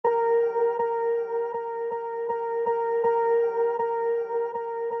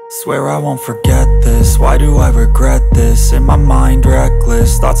Swear I won't forget this, why do I regret this? In my mind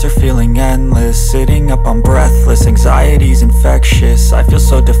reckless, thoughts are feeling endless. Sitting up, I'm breathless, anxiety's infectious. I feel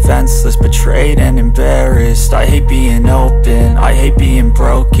so defenseless, betrayed and embarrassed. I hate being open, I hate being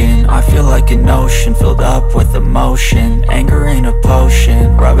broken. I feel like an ocean, filled up with emotion. Anger ain't a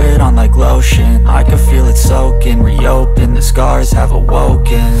potion, rub it on like lotion. I can feel it soaking, reopen, the scars have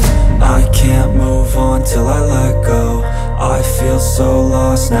awoken. I can't move on till I let go. I feel so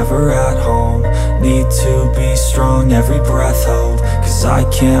lost, never at home. Need to be strong, every breath hold. Cause I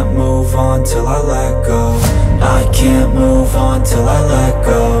can't move on till I let go. I can't move on till I let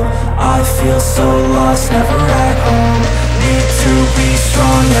go. I feel so lost, never at home. Need to be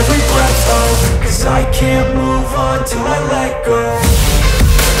strong, every breath hold. Cause I can't move on till I let go.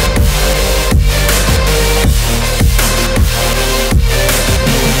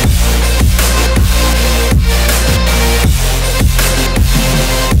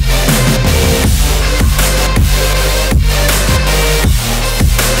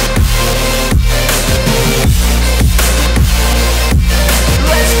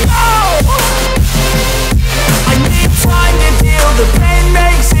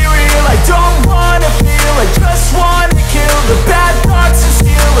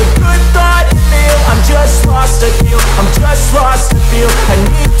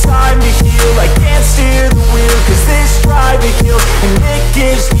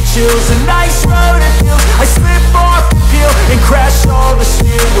 A nice road it feels. I slip off the peel and crash all the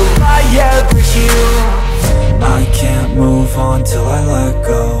steel. Will I ever heal? I can't move on till I let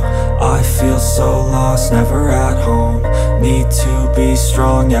go. I feel so lost, never at home. Need to be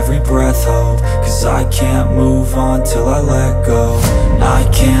strong, every breath hold. Cause I can't move on till I let go. I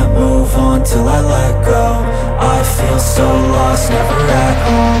can't move on till I let go. I feel so lost, never at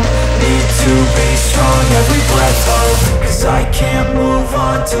home. Need to be strong, every breath hold. Cause I can't move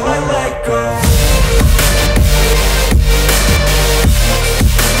on till I let go.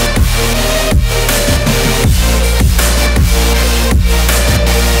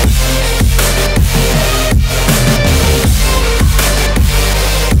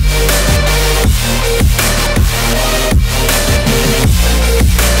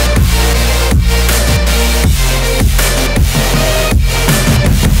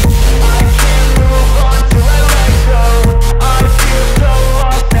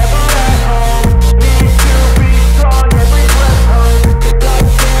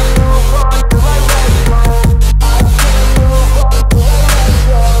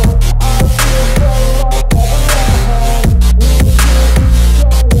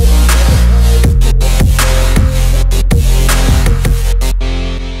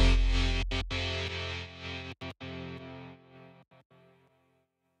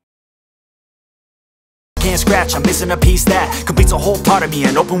 Can't scratch, I'm missing a piece that completes a whole part of me,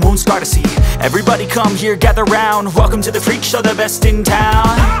 an open wound scar to see. Everybody come here, gather round. Welcome to the freak show, the best in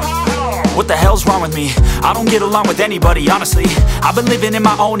town. What the hell's wrong with me? I don't get along with anybody, honestly. I've been living in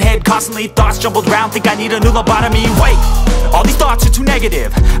my own head constantly. Thoughts jumbled round, think I need a new lobotomy. Wait, all these thoughts are too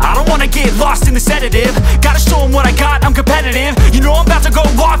negative. I don't wanna get lost in the sedative. Gotta show them what I got, I'm competitive. You know I'm about to go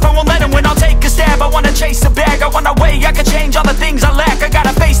off, I won't let them win. I'll take a stab, I wanna chase a bag. I wanna weigh, I can change all the things I lack. I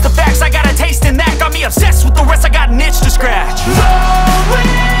gotta face the facts, I got a taste in that. Got me obsessed with the rest, I got an itch to scratch. I'll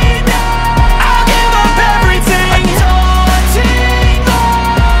give up everything.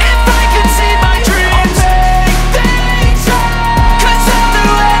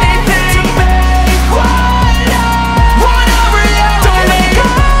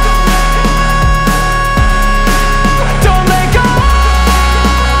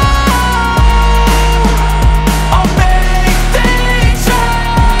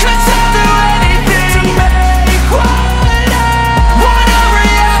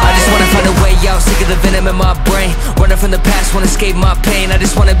 The venom in my brain, running from the past, wanna escape my pain. I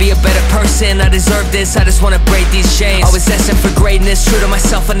just wanna be a better person, I deserve this, I just wanna break these chains. Always asking for greatness, true to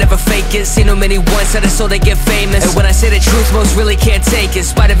myself, I never fake it. Seen too many once, I just so they get famous. And when I say the truth, most really can't take it. In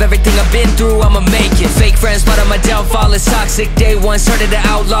spite of everything I've been through, I'ma make it. Fake friends, but on my downfall is toxic. Day one, started the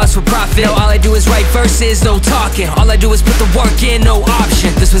outlaws for profit. Now all I do is write verses, no talking. All I do is put the work in, no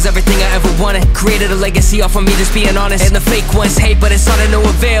option. This was everything I ever wanted, created a legacy off of me, just being honest. And the fake ones hate, but it's all to no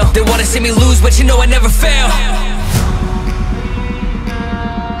avail. They wanna see me lose, but you know I never fail.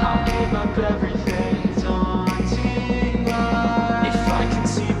 I'll give up everything, daunting life. If I can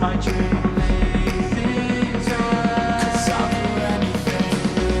see my dream.